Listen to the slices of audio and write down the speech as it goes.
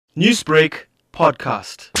Newsbreak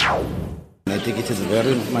Podcast. I think it is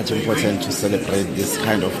very much important to celebrate this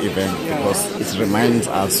kind of event because it reminds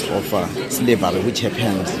us of slavery which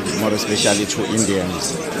happened more especially to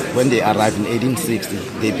Indians. When they arrived in 1860,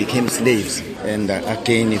 they became slaves. And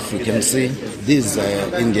again, if you can see, these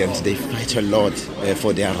Indians, they fight a lot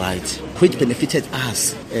for their rights, which benefited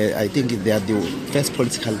us. I think they are the first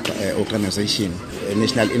political organization,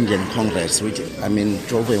 Natal Indian Congress, which,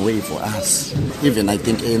 drove a way for us. Even I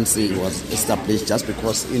think ANC was established just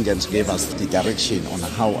because Indians gave us the direction on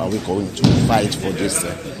how are we going to fight for this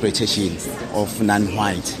protection of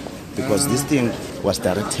non-white. Because this thing was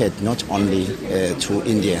directed not only to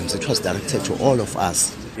Indians, it was directed to all of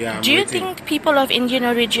us. Do you think people of Indian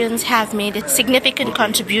origins have made a significant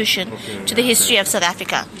contribution to the history of South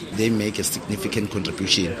Africa? They make a significant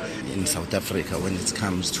contribution in South Africa when it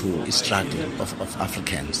comes to the struggle of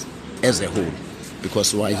Africans as a whole.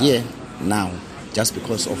 Because we are here now just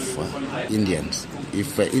because of Indians.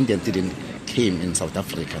 If Indians didn't came in South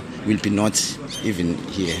Africa, we'll be not even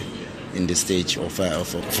here in the stage of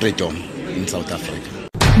freedom in South Africa.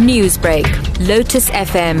 Newsbreak, Lotus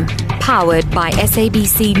FM, powered by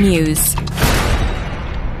SABC News.